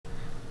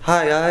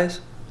Hi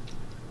guys,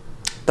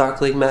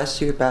 Dark Lake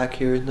Master here, back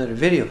here with another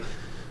video.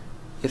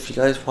 If you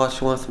guys watched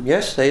the one from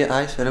yesterday,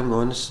 I said I'm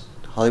going to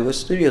Hollywood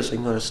Studios so I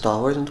can go to Star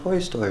Wars and Toy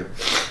Story.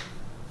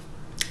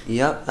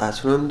 Yep,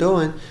 that's what I'm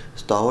doing.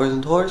 Star Wars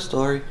and Toy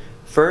Story.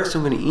 First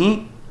I'm going to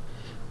eat,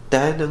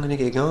 then I'm going to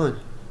get going.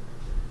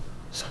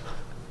 So,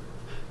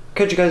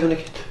 catch you guys when I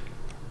get...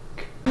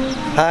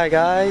 Hi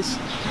guys,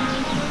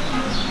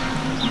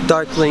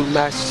 Dark Lake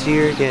Master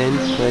here again,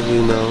 as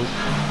you know.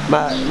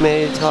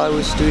 Made it to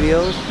Hollywood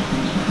Studios.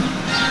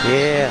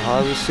 Yeah,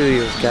 Hollywood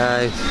Studios,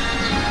 guys.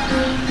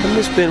 I've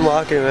just been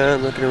walking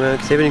around, looking around,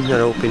 because everything's not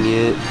open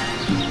yet.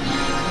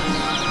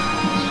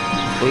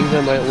 Things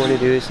I might want to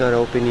do is not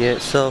open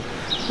yet, so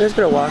I'm just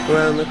gonna walk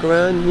around, look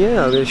around.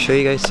 Yeah, I'm gonna show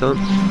you guys some.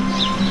 Look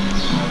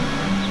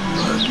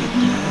at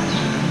that.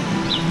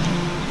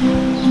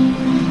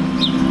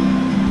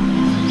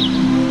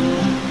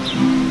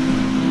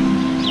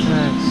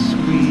 That's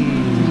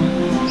sweet.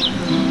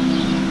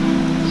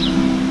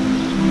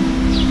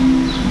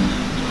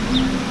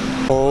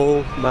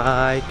 Oh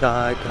my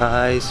god,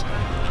 guys.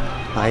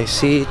 I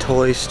see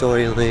Toy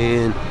Story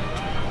Land.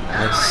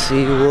 I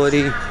see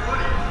Woody.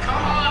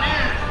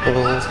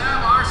 Oh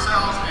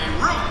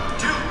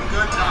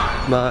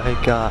my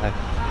god.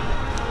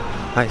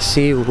 I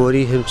see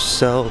Woody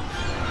himself.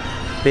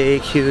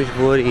 Big, huge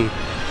Woody.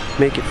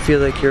 Make it feel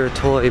like you're a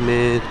toy,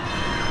 man.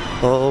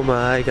 Oh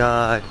my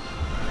god.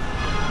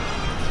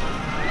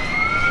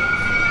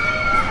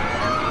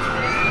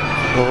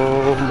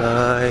 Oh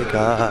my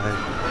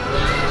god.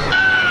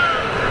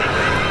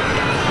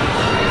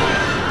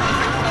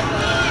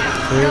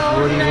 There's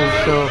Woody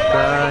himself,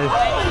 guys.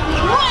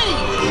 Woody!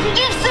 Did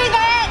you see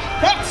that?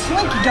 That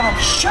Slinky Dog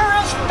sure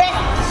is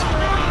fast.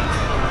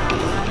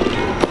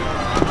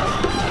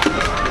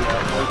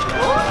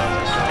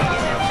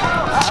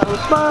 That was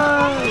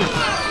fun!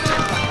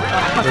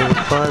 There's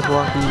Buzz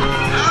walking by.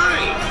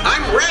 Hi,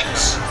 I'm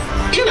Rex.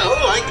 You know,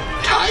 like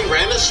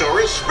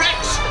Tyrannosaurus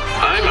Rex.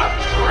 I'm a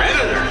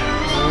predator.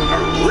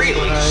 A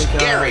really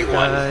scary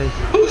one.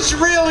 Who's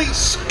really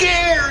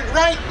scared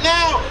right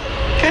now?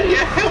 Can you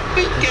help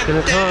me get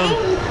down?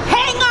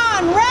 Hang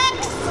on,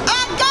 Rex!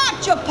 I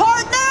got you,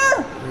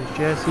 partner! There's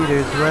Jesse,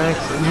 there's Rex,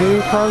 and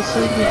here comes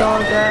Slinky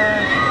Dog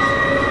Dash.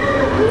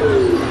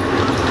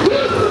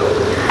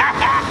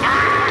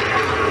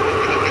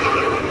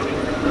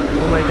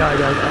 Oh my god,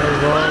 guys, I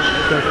love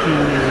the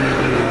theme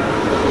music.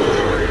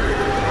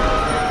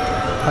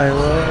 I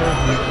love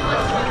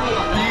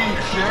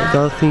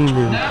the theme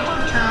music.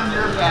 Never turn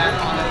your back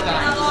on a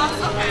dinosaur.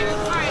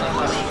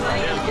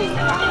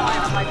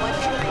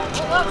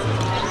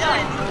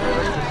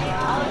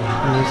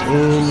 There's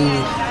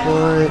Andy's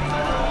foot.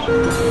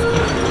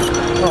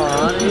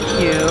 Aw, thank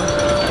you.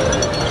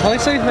 Toy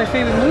Story is my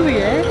favorite movie,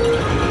 eh?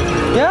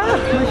 Yeah,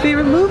 my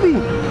favorite movie.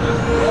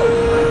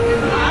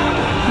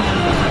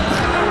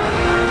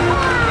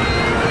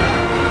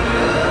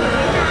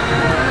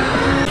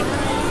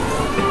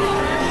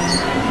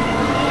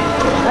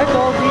 Hi,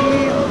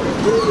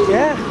 Goldie.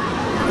 Yeah.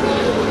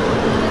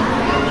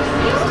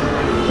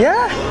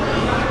 Yeah.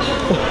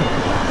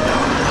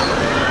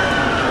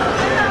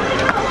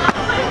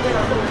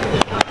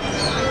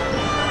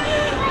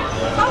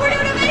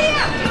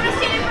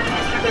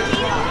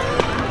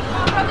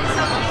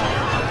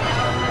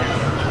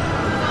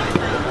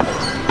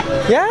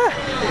 Yeah!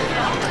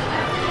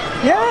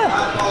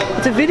 Yeah!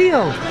 It's a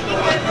video! Well,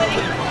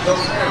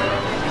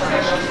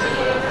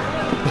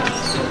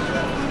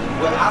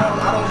 I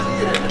don't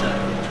see it.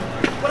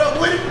 What up,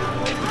 Woody?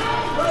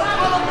 What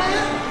up,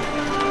 man?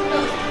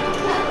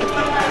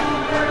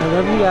 I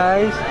love you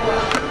guys.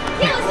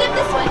 Yeah, let's step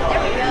this way.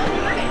 There we go.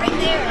 Right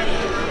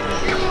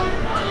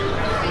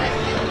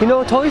there. You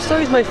know, Toy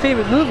Story is my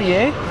favorite movie,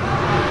 eh?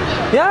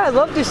 Yeah, I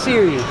love this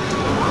series.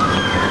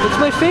 It's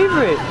my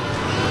favorite.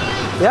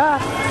 Yeah.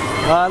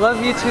 I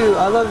love you too.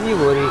 I love you,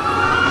 Woody.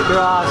 You're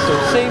awesome.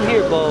 Same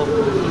here, Bo.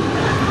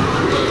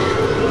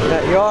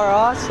 Yeah, you are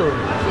awesome.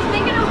 She's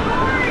making a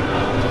heart.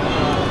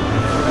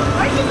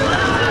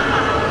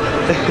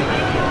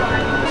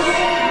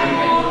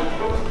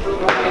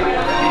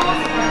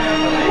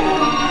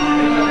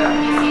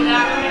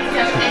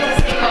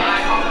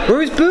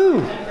 Where's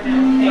Boo?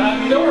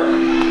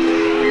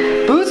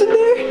 Boo's in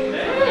there?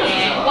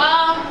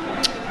 Well,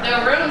 the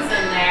room's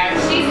in there.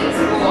 She's in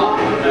school.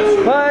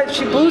 What?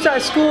 Boo's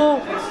at school?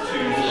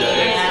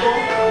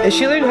 Yeah. Is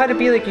she learning how to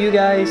be like you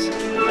guys?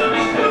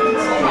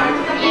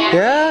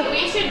 Yeah?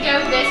 We should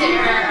go visit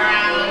her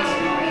around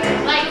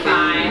like 5,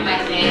 I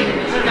think,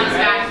 when she comes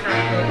back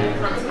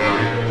from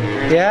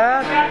school.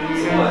 Yeah?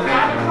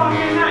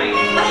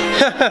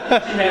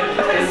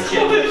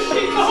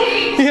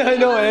 Yeah, I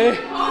know, eh?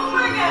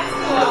 Homework at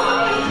school.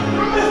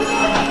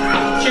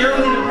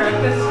 Cheerleading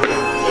practice.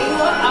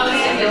 Oh,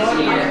 this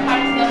year.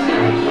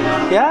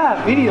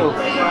 Yeah, video.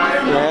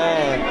 Yeah.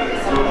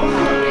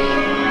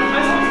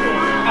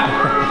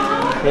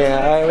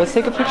 Yeah, alright, let's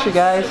take a picture,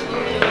 guys.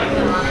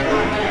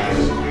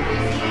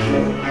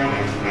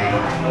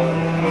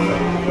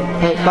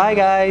 Hey, bye,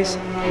 guys.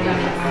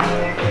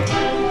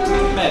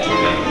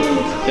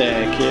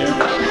 Thank you.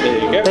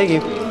 Thank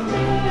you.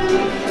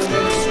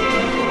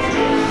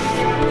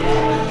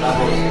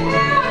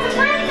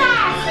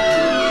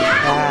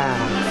 Ah.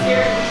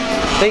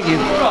 Thank you.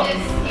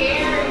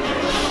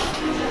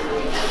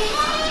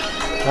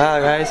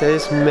 Wow, guys, I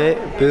just met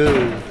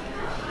Boo.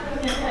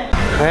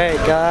 Alright,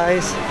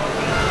 guys.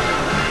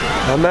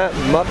 I'm at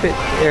Muppet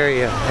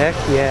area. Heck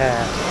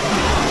yeah.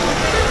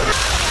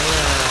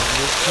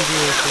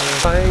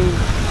 Find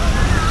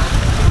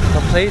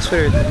a place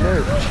for the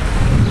merch.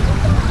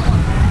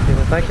 And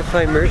if I can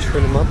find merch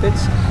for the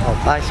Muppets,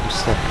 I'll buy some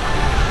stuff.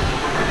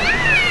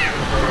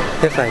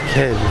 If I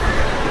can.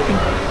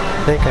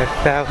 I think I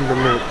found the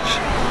merch.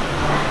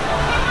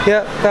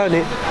 Yep, found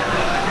it.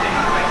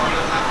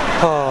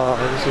 Oh,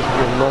 this is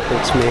the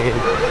Muppets, man.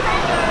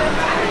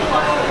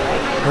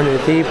 One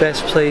of the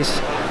best place.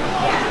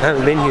 I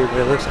haven't been here, but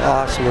it looks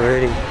awesome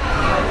already.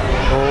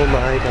 Oh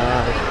my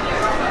god.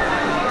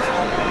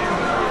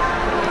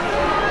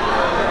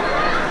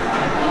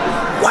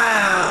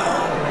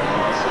 Wow!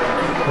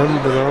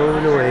 I'm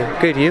blown away.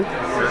 Good, you?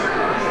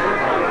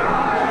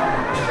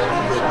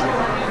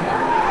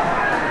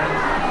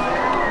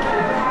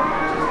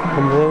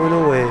 I'm blown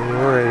away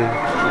already.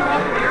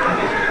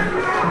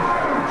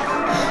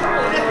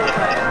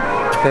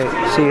 Okay,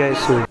 see you guys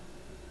soon.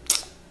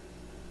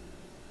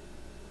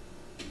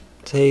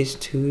 Today's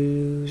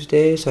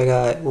Tuesday, so I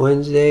got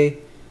Wednesday,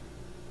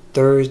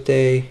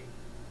 Thursday,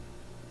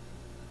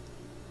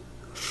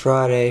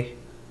 Friday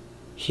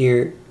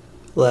here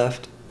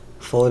left,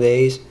 4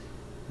 days,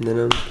 and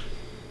then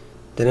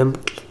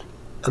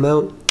I'm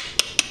out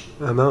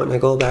and I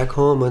go back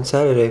home on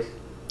Saturday.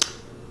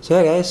 So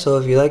yeah, guys, so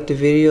if you liked the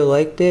video,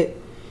 liked it,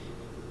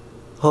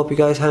 hope you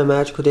guys had a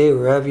magical day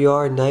wherever you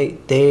are,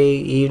 night, day,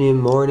 evening,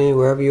 morning,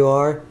 wherever you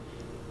are.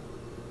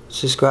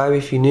 Subscribe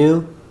if you're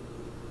new.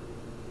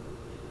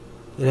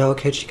 And I'll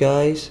catch you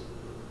guys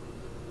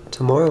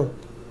tomorrow.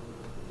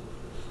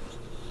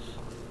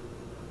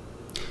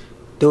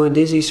 Doing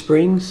Disney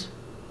Springs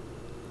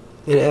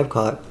in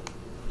Epcot.